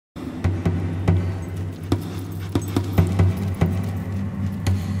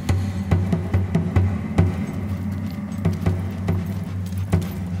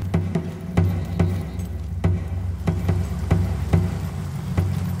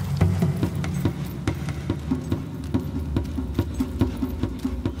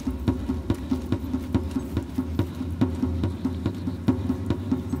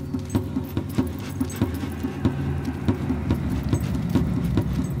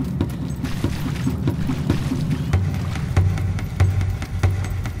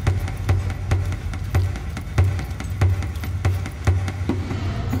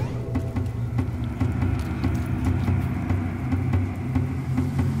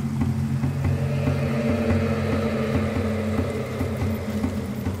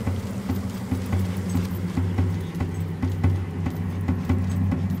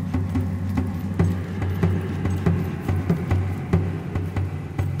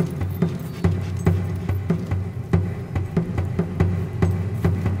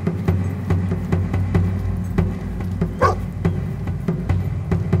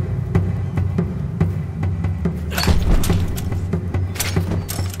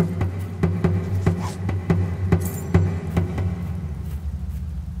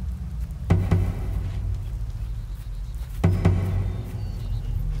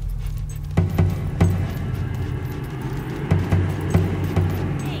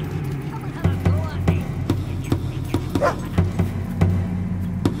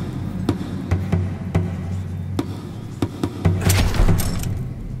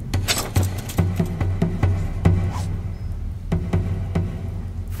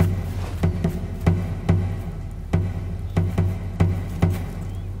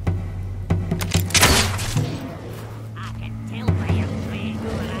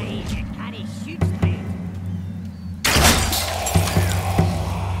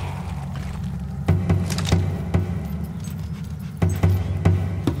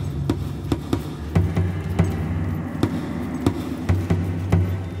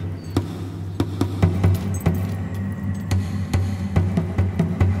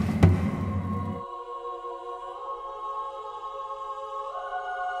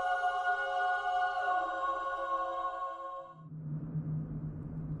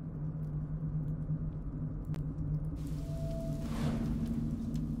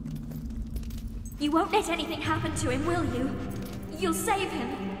You won't let anything happen to him, will you? You'll save him.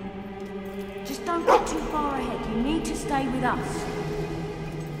 Just don't get too far ahead. You need to stay with us.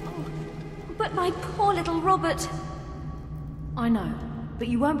 Oh, but my poor little Robert. I know, but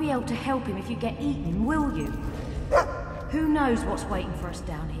you won't be able to help him if you get eaten, will you? Who knows what's waiting for us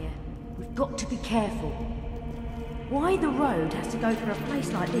down here? We've got to be careful. Why the road has to go through a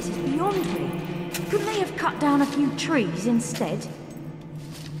place like this is beyond me. Couldn't they have cut down a few trees instead?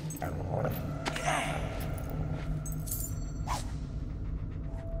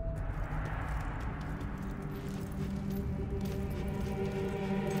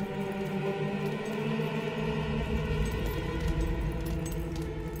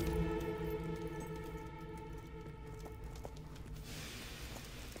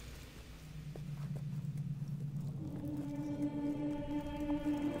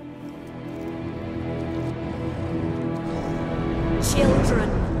 Children.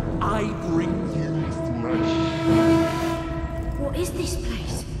 I bring you flesh. What is this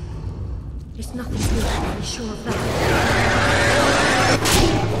place? It's nothing good, I'm really sure of that.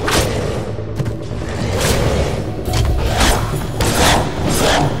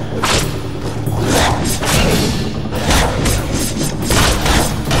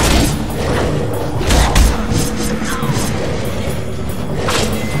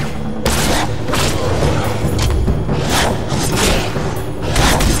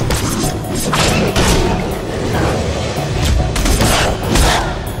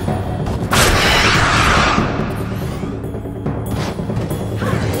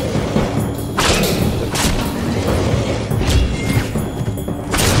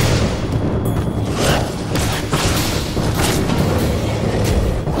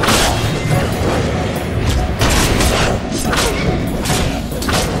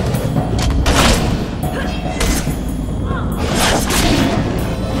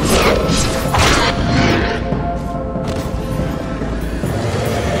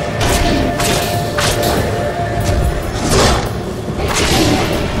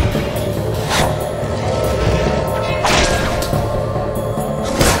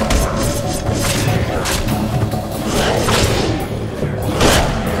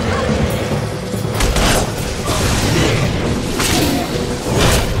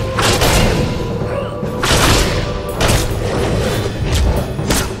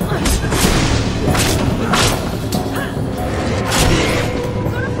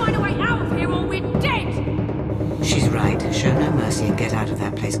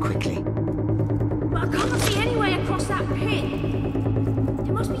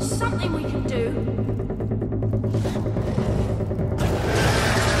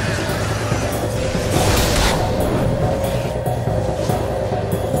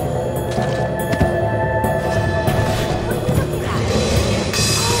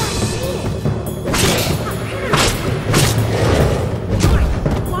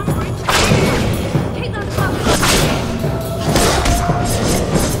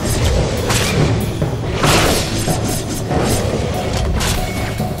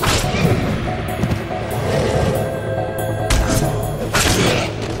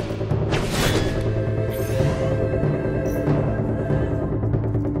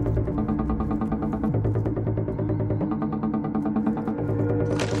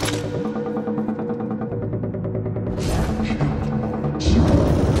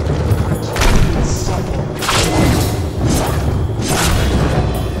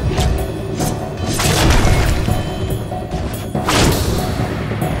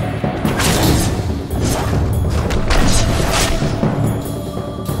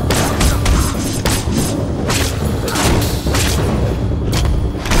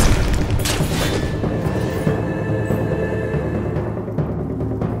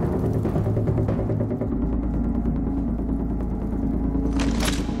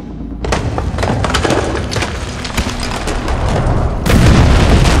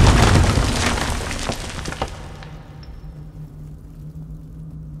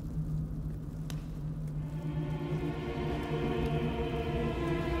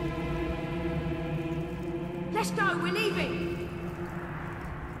 Let's go, we're leaving!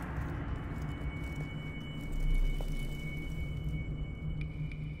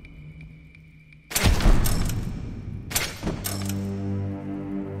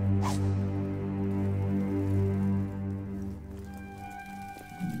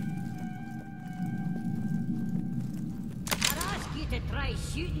 I'd ask you to try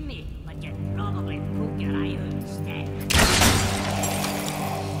shooting me, but you'd probably poke your eye out instead.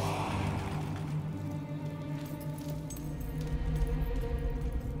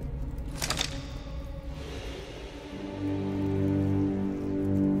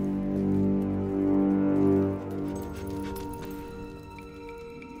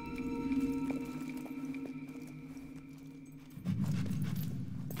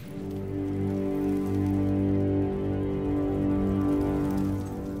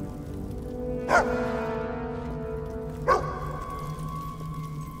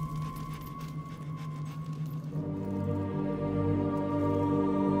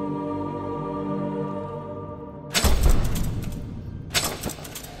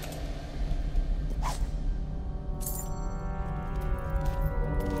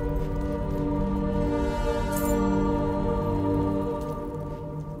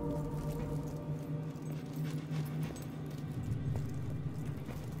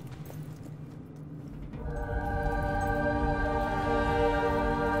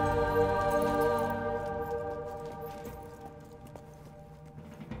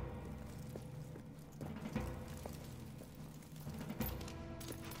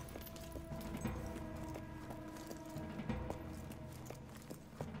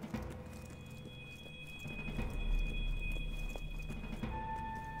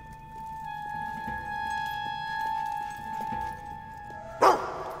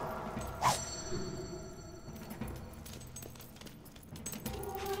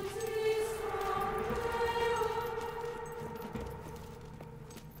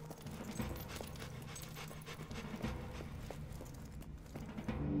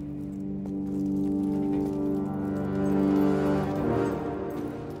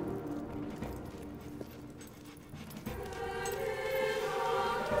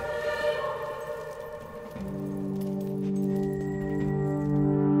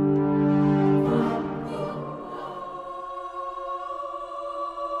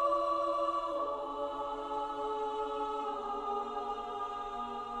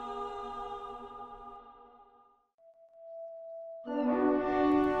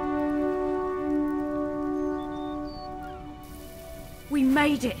 We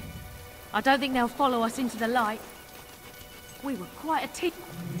made it! I don't think they'll follow us into the light. We were quite a team.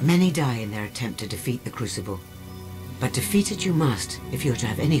 Many die in their attempt to defeat the Crucible. But defeat it you must, if you're to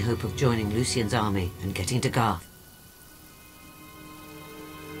have any hope of joining Lucien's army and getting to Garth.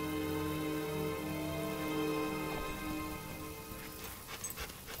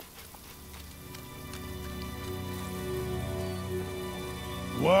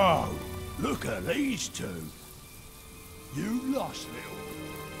 Whoa! Look at these two. You lost, little.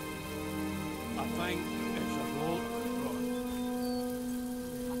 I think it's a walk.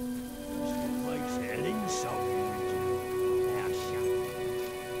 This makes it an insult. Now shut up.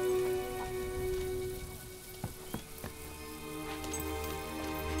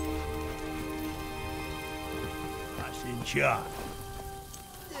 That's in charge.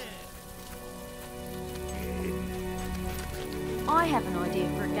 I have an idea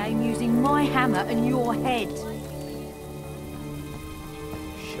for a game using my hammer and your head.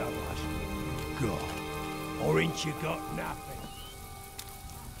 Shut us. God. Or ain't you got nothing?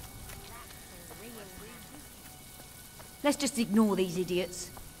 Let's just ignore these idiots.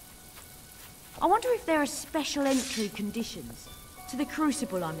 I wonder if there are special entry conditions. To the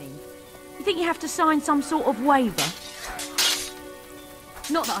Crucible, I mean. You think you have to sign some sort of waiver?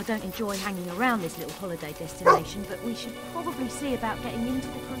 Not that I don't enjoy hanging around this little holiday destination, but we should probably see about getting into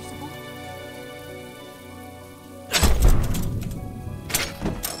the Crucible.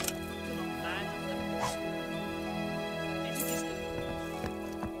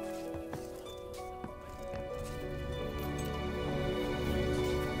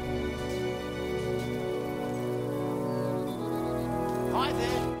 Hi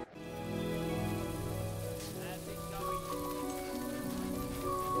there.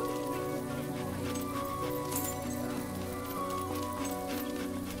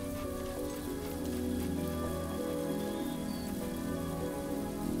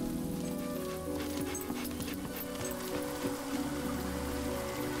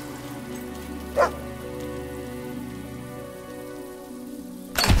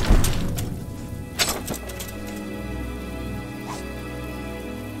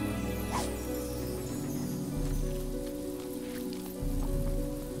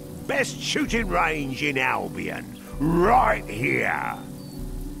 Best shooting range in Albion, right here.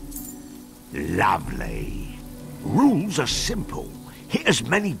 Lovely. Rules are simple. Hit as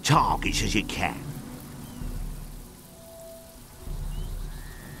many targets as you can.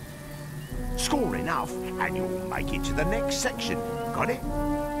 Score enough and you'll make it to the next section. Got it?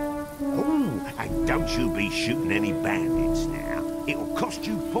 Oh, and don't you be shooting any bandits now. It'll cost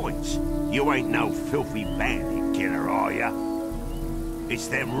you points. You ain't no filthy bandit killer, are ya? It's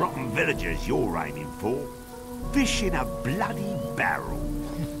them rotten villagers you're aiming for. Fish in a bloody barrel.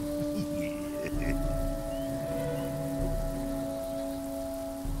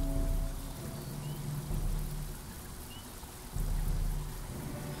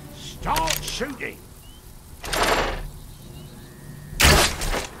 Start shooting.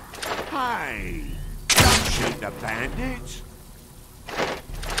 Hey, don't shoot the bandits.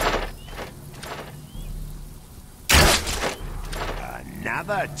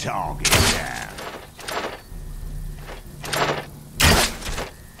 Another target down.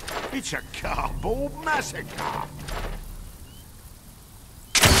 It's a cardboard massacre.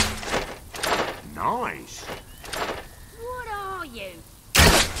 Nice. What are you?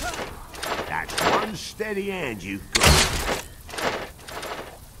 That's one steady hand you've got.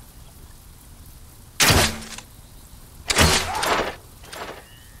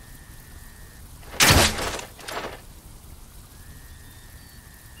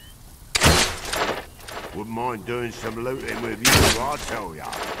 Wouldn't mind doing some looting with you, I tell ya.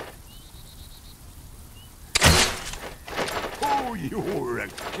 Oh, you're a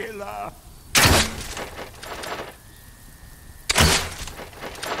killer.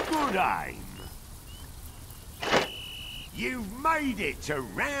 Good aim. You've made it to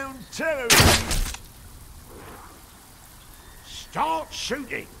round 2. Start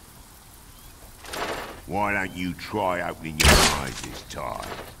shooting. Why don't you try opening your eyes this time?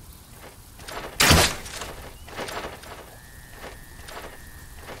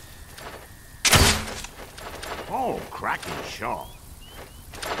 Oh, cracking shot.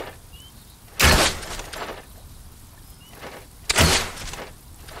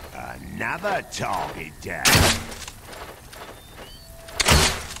 Another target down.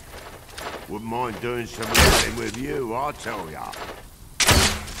 Wouldn't mind doing some looting with you, I tell ya.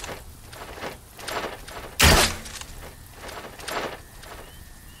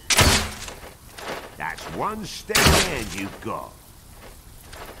 That's one steady hand you've got.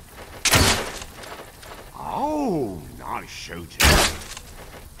 Oh, nice shooting.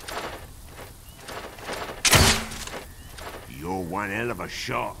 You're one hell of a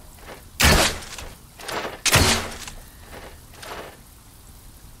shot.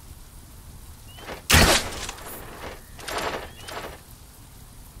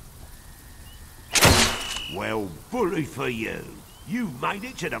 Well, bully for you. You've made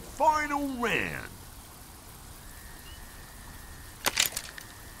it to the final round.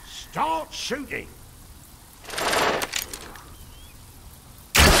 Start shooting.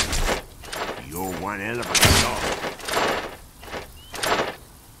 You're one hell of a shot.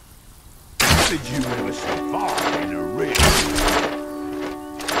 How did you ever survive in a ring?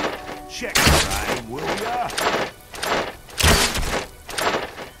 Check your aim, will ya?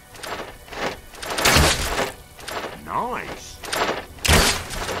 Nice.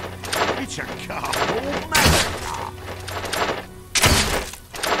 It's a cardboard massacre.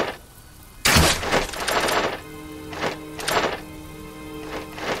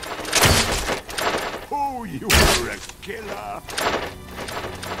 Oh, you're a killer.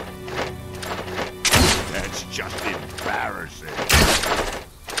 That's just embarrassing.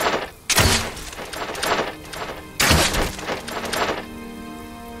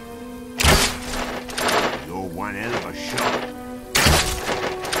 You're one hell of a shot.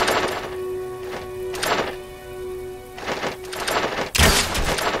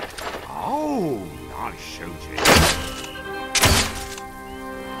 Oh, nice shooting.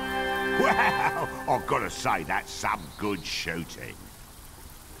 Wow, I've got to say, that's some good shooting.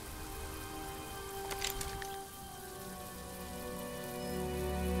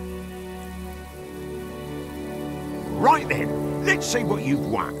 Right then, let's see what you've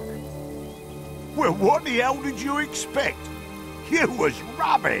won. Well, what the hell did you expect? You was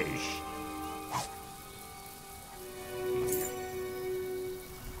rubbish.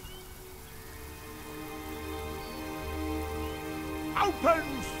 Open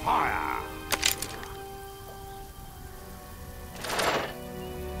fire!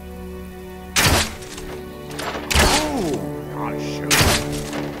 Oh, nice shooting.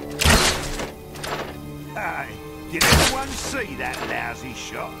 Hey, did anyone see that lousy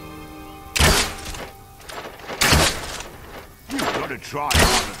shot? You've got to try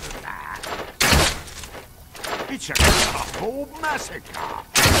harder than that. It's a cardboard massacre.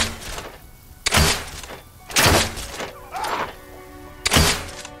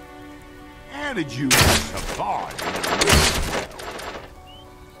 How did you survive in a real well?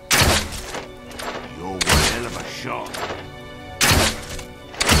 You're one hell of a shot.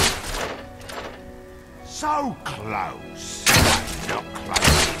 So close, but not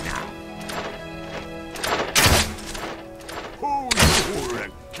close enough. Oh, you're a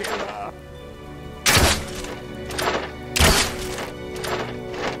killer.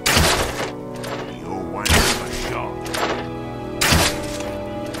 You're one hell of a shot.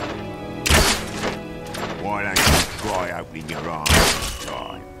 Why don't you try opening your eyes this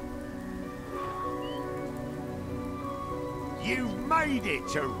time? You've made made it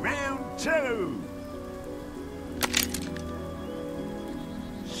to round 2.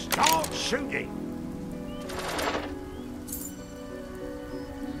 Start shooting.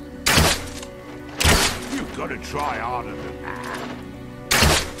 You've got to try harder than that.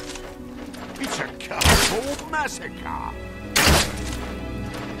 It's a cardboard massacre.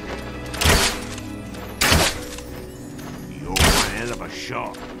 You're one hell of a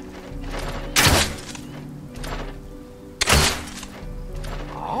shot.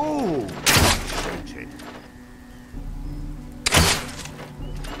 Oh, I'm shooting.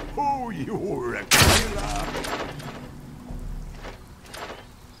 Oh, you're a killer.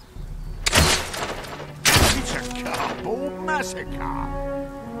 It's a cardboard massacre.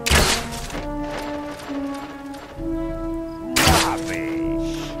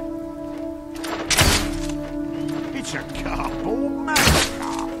 Rubbish. It's a cardboard massacre.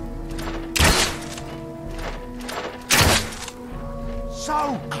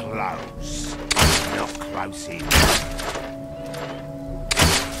 So close. Not close enough.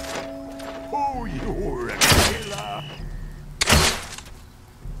 Oh, you're a killer.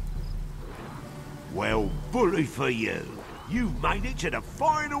 Well, bully for you. You've made it to the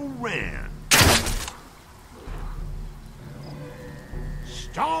final round.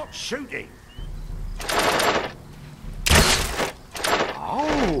 Start shooting.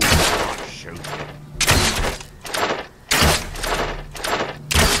 Oh, start shooting.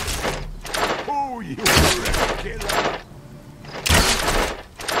 Oh, you're a killer.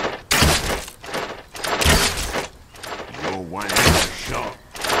 You're one hell of a shot.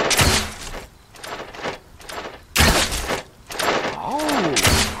 Oh,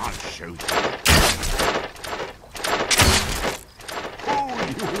 I'm shooting. Oh,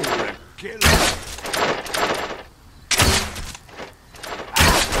 you're a killer.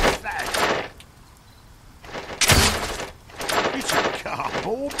 Pathetic. It's a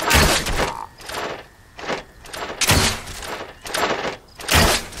cardboard massacre.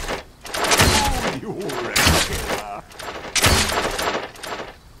 Oh, you're a killer.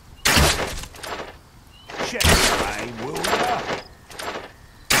 Check your aim, will ya?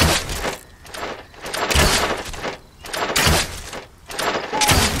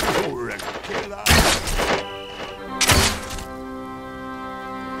 Oh, you're a killer.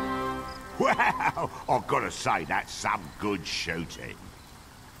 Wow, I've got to say, that's some good shooting.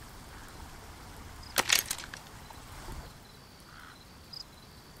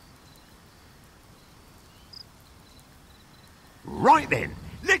 Right then,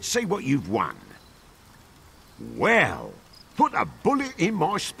 let's see what you've won. Well, put a bullet in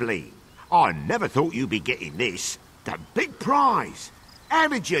my spleen. I never thought you'd be getting this. The big prize. How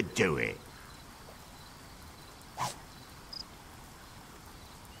did you do it?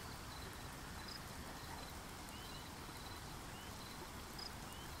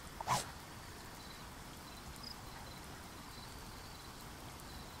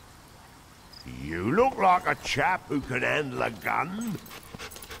 You look like a chap who can handle a gun.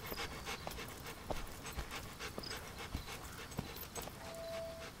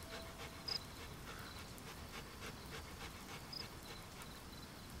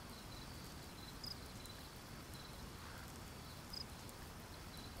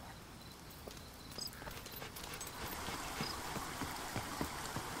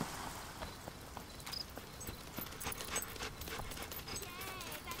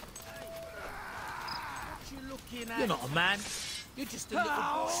 You're not a man. You're just a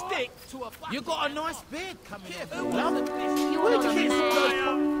little stick. You got a nice beard coming in. Love. Where'd you get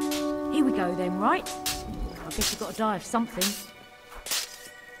some? Here we go then, right? I guess you've got to die of something.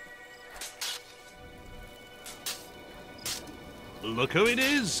 Look who it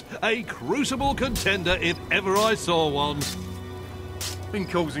is! A crucible contender if ever I saw one. Been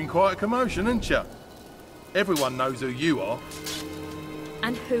causing quite a commotion, ain't you? Everyone knows who you are.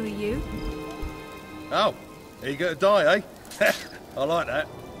 And who are you? Oh, eager to die, eh? I like that.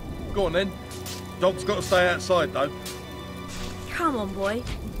 Go on then. Dog's got to stay outside, though. Come on, boy.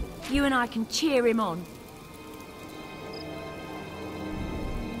 You and I can cheer him on.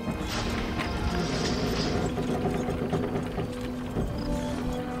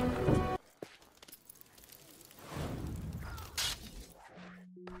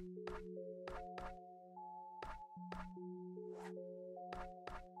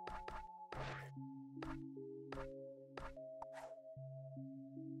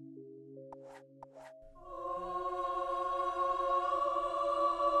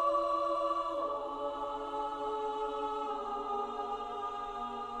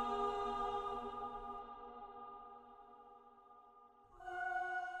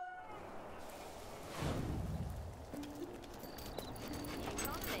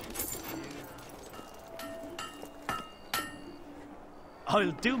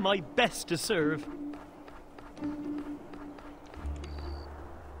 I'll do my best to serve.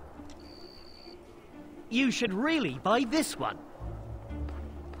 You should really buy this one.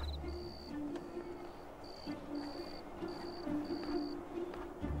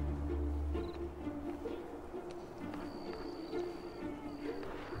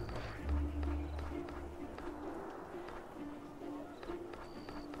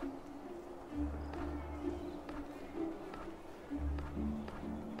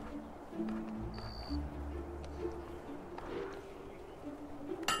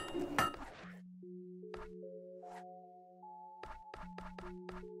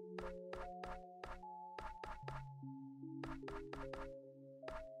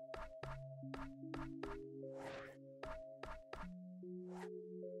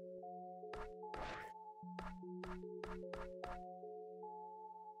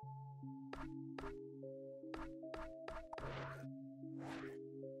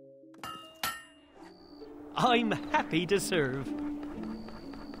 I'm happy to serve.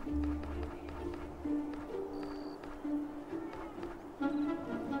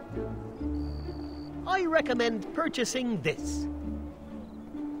 I recommend purchasing this.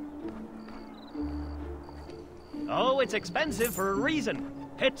 Oh, it's expensive for a reason.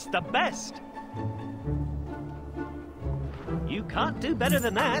 It's the best. You can't do better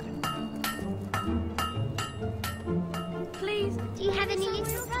than that. Please, Do you have any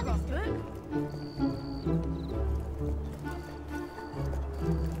use for brothers?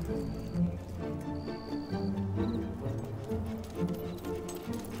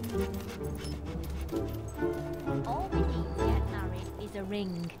 All we need to get married is a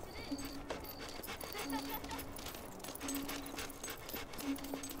ring.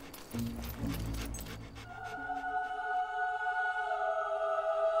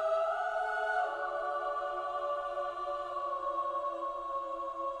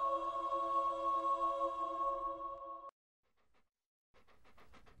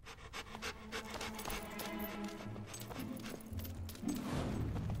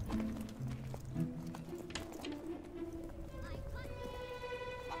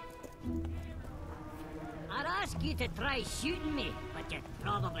 I'd ask you to try shooting me, but you'd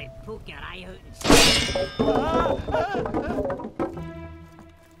probably poke your eye out and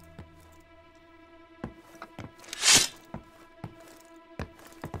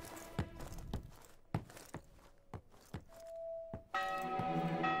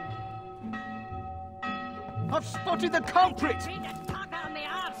I've spotted the culprit! Trying to talk out my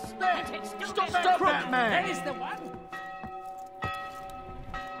arse. There! Stop that man! There's the one.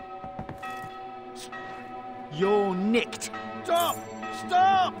 You're nicked. Stop!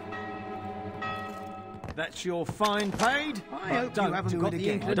 Stop! That's your fine paid. I hope you haven't got the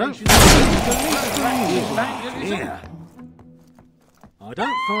inclination. I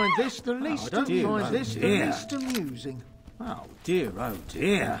don't find this the least amusing. Oh dear, oh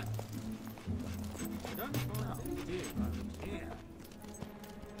dear.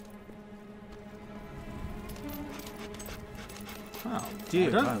 Oh dear,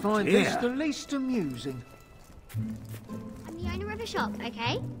 I don't find this the least amusing. I'm the owner of a shop,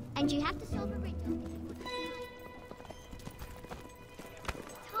 okay? And you have to solve a riddle.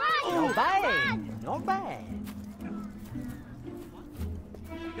 Not bad, not bad.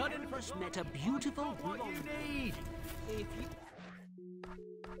 Garden first met a beautiful what you need. If you...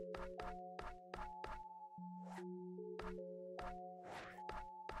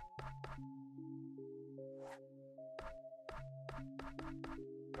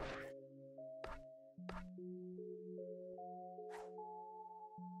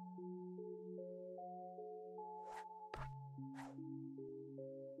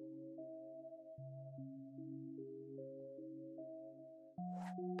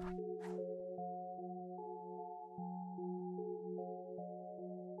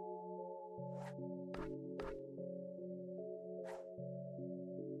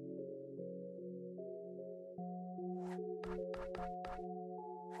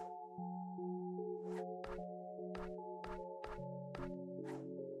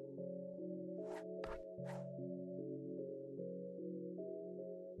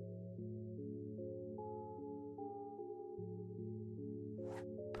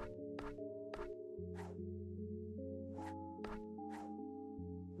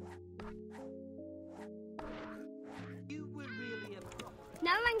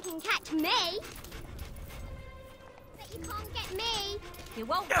 No one can catch me. But you can't get me. You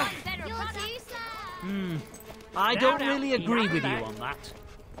won't find better You're product. too slow. I don't really agree with you on that.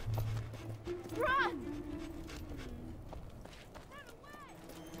 Run!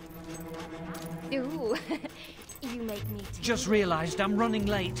 Ooh, You make me Just realised I'm running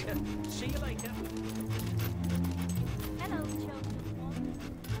late. See you later. Hello, children.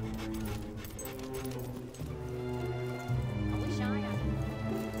 I wish I had.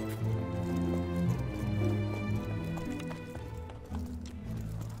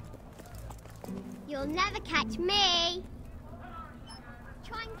 You'll never catch me.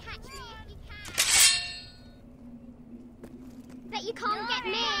 Try and catch me if you can. But you can't get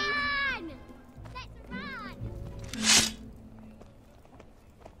me. Run! Let's run!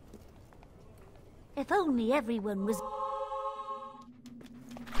 If only everyone was...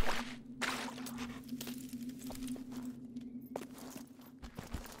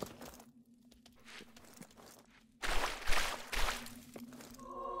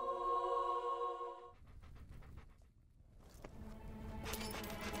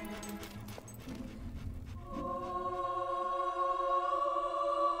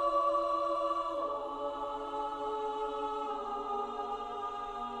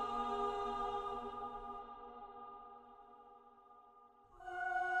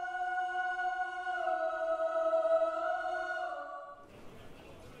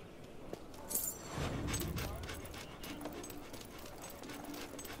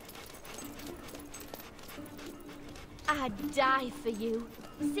 I'd die for you.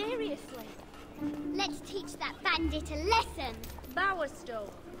 Seriously. Let's teach that bandit a lesson. Bowerstone.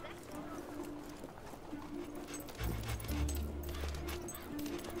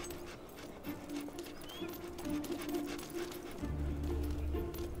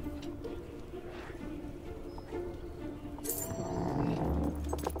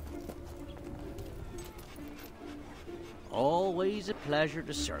 Always a pleasure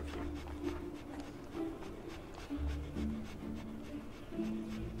to serve you.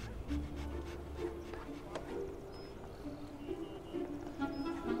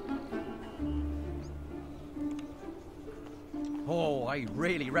 Oh, I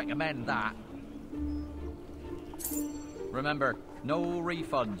really recommend that. Remember, no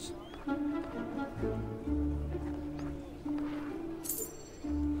refunds.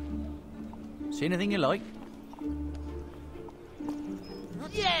 See anything you like?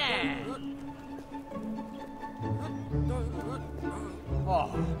 Yeah!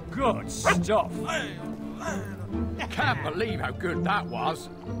 Oh, good stuff. Can't believe how good that was.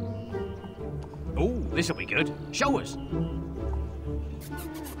 Oh, this'll be good. Show us.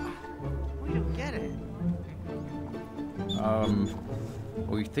 We don't get it.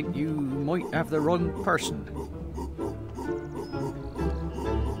 I think you might have the wrong person.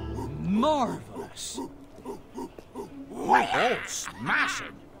 Marvellous. Oh,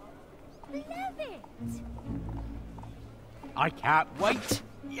 smashing. Love it. I can't wait.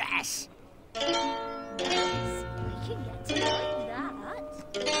 Yes. Yes, we can get to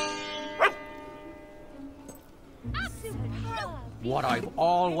like that. Superb. What I've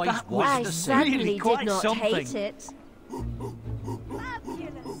always wanted I to see. certainly Really did quite not something. hate it.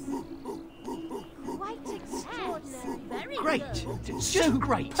 Fabulous. Quite extraordinary. Very Great. good.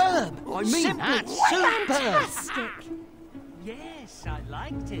 Superb. I mean that. Superb. Fantastic. Yes, I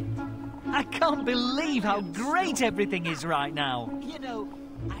liked it. I can't believe how great everything is right now. You know,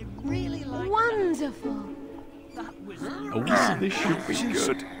 I really like Wonderful. that. Was Oh, this should be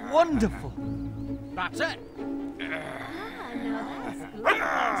good. wonderful. That's it.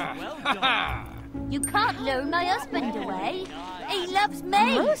 Well done. You can't lure my husband away. He loves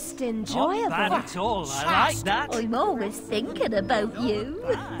me. Most enjoyable. Not bad at all. I like that. I'm always thinking about you.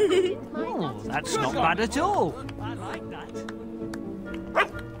 Oh, that's not bad at all. I like that.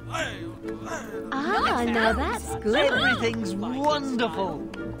 Ah, now that's good. Everything's wonderful.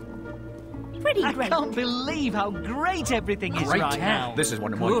 Pretty I great. can't believe how great everything is right now. This is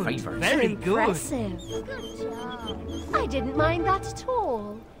one of my Good. favourites. Very good. Impressive. Good job. I didn't mind that at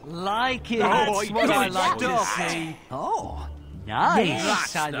all. Like it. Oh, That's what I good like to stuff. see. Oh, nice.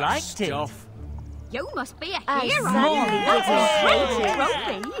 That's I the liked it. stuff. You must be a I hero. certainly That's a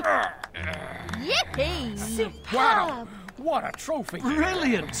great trophy. Yippee. Superb. What a trophy.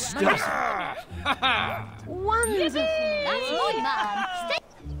 Brilliant stuff. Wonderful. That's my man. Stay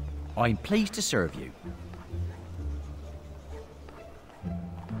I'm pleased to serve you.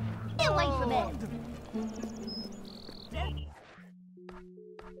 away from him.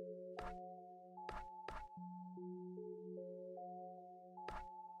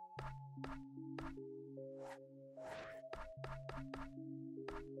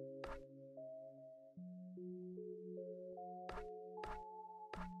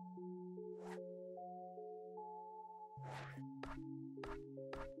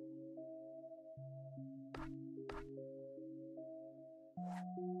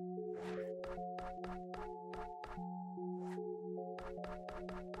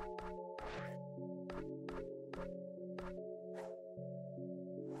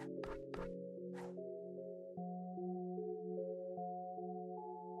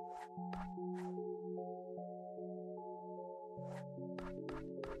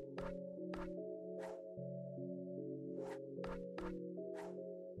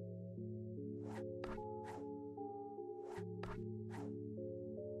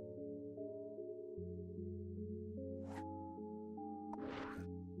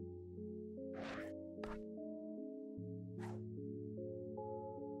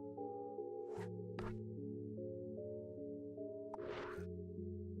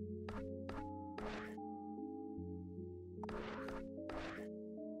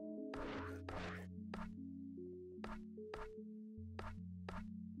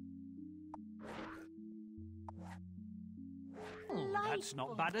 That's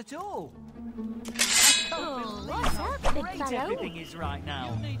not bad at all. I can't believe what's how up, big great fellow? everything is right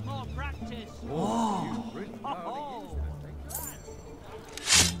now. You need more practice. Whoa!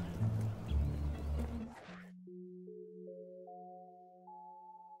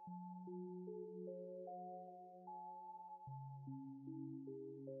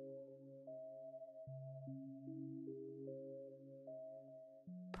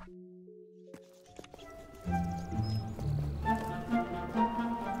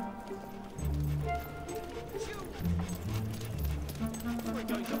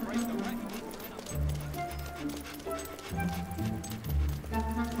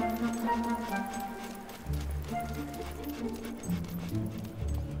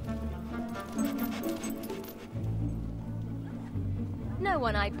 No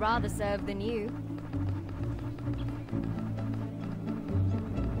one I'd rather serve than you.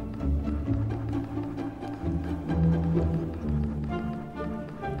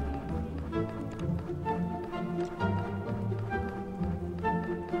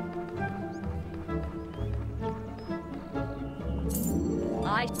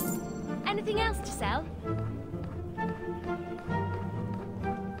 Anything else to sell?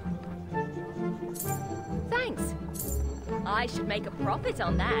 Thanks. I should make a profit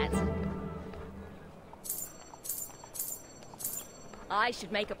on that. I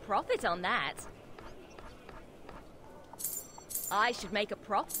should make a profit on that. I should make a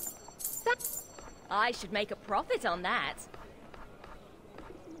profit. I should make a profit on that.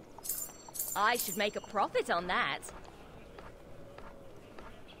 I should make a profit on that.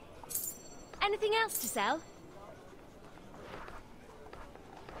 Anything else to sell?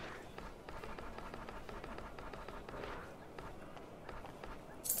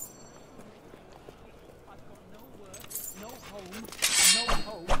 No home, no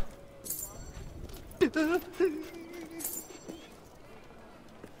hope.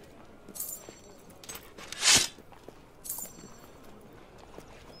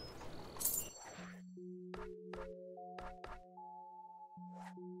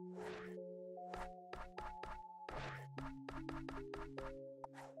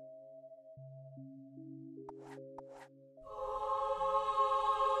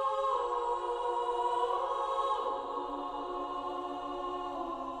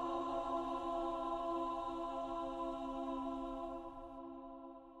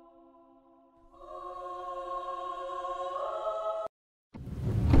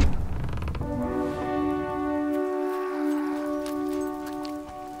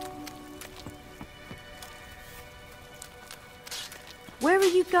 Where are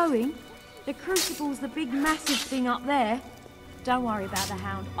you going? The Crucible's the big massive thing up there. Don't worry about the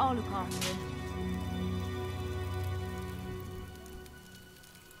Hound. I'll look after him.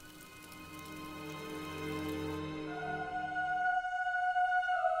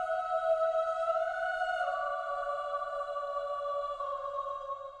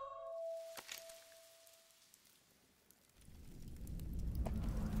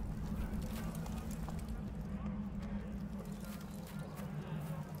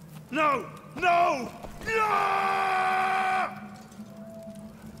 No! No! No!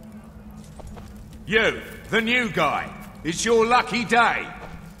 You, the new guy. It's your lucky day.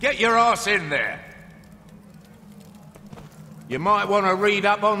 Get your ass in there. You might want to read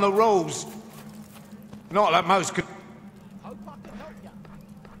up on the rules. Not that most could... Hope I can help you.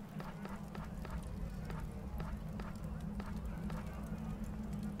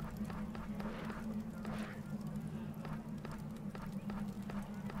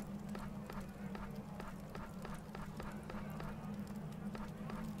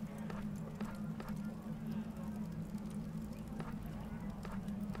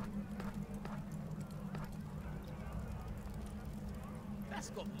 That's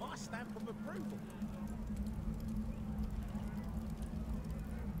got my stamp of approval.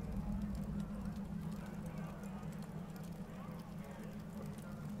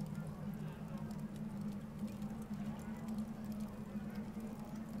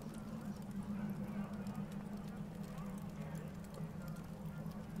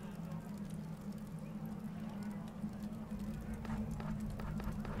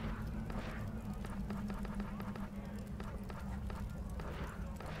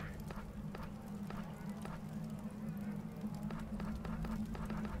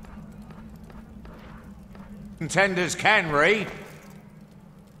 Contenders can read.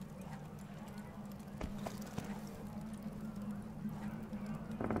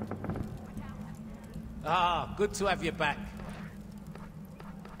 Ah, good to have you back.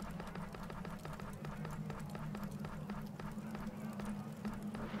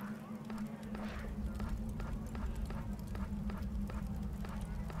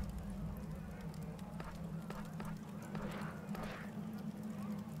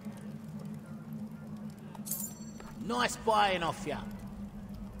 Nice buying off ya.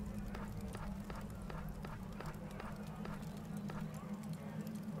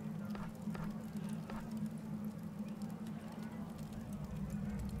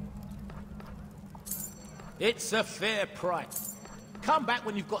 It's a fair price. Come back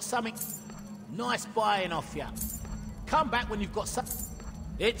when you've got something. Nice buying off ya. Come back when you've got some.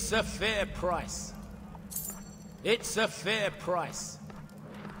 It's a fair price. It's a fair price.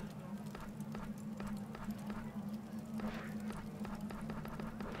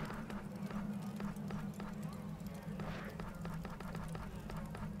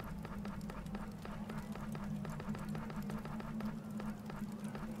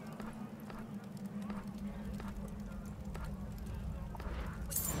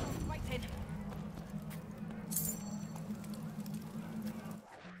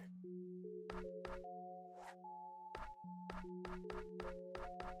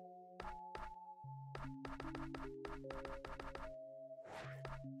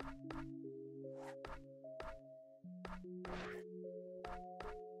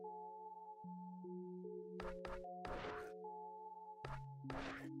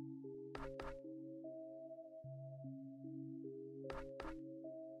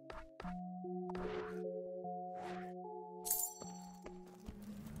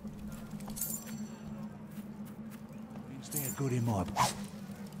 They're good in my...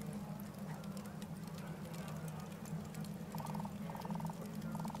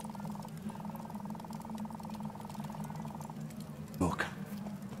 Look.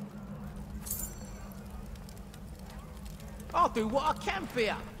 I'll do what I can for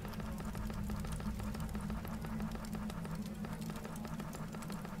ya.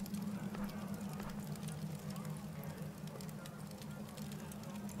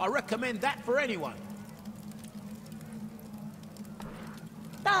 I recommend that for anyone.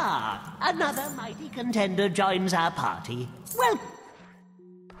 Ah, another mighty contender joins our party.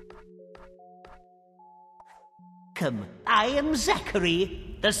 Welcome. I am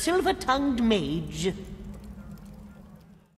Zachary, the silver-tongued mage.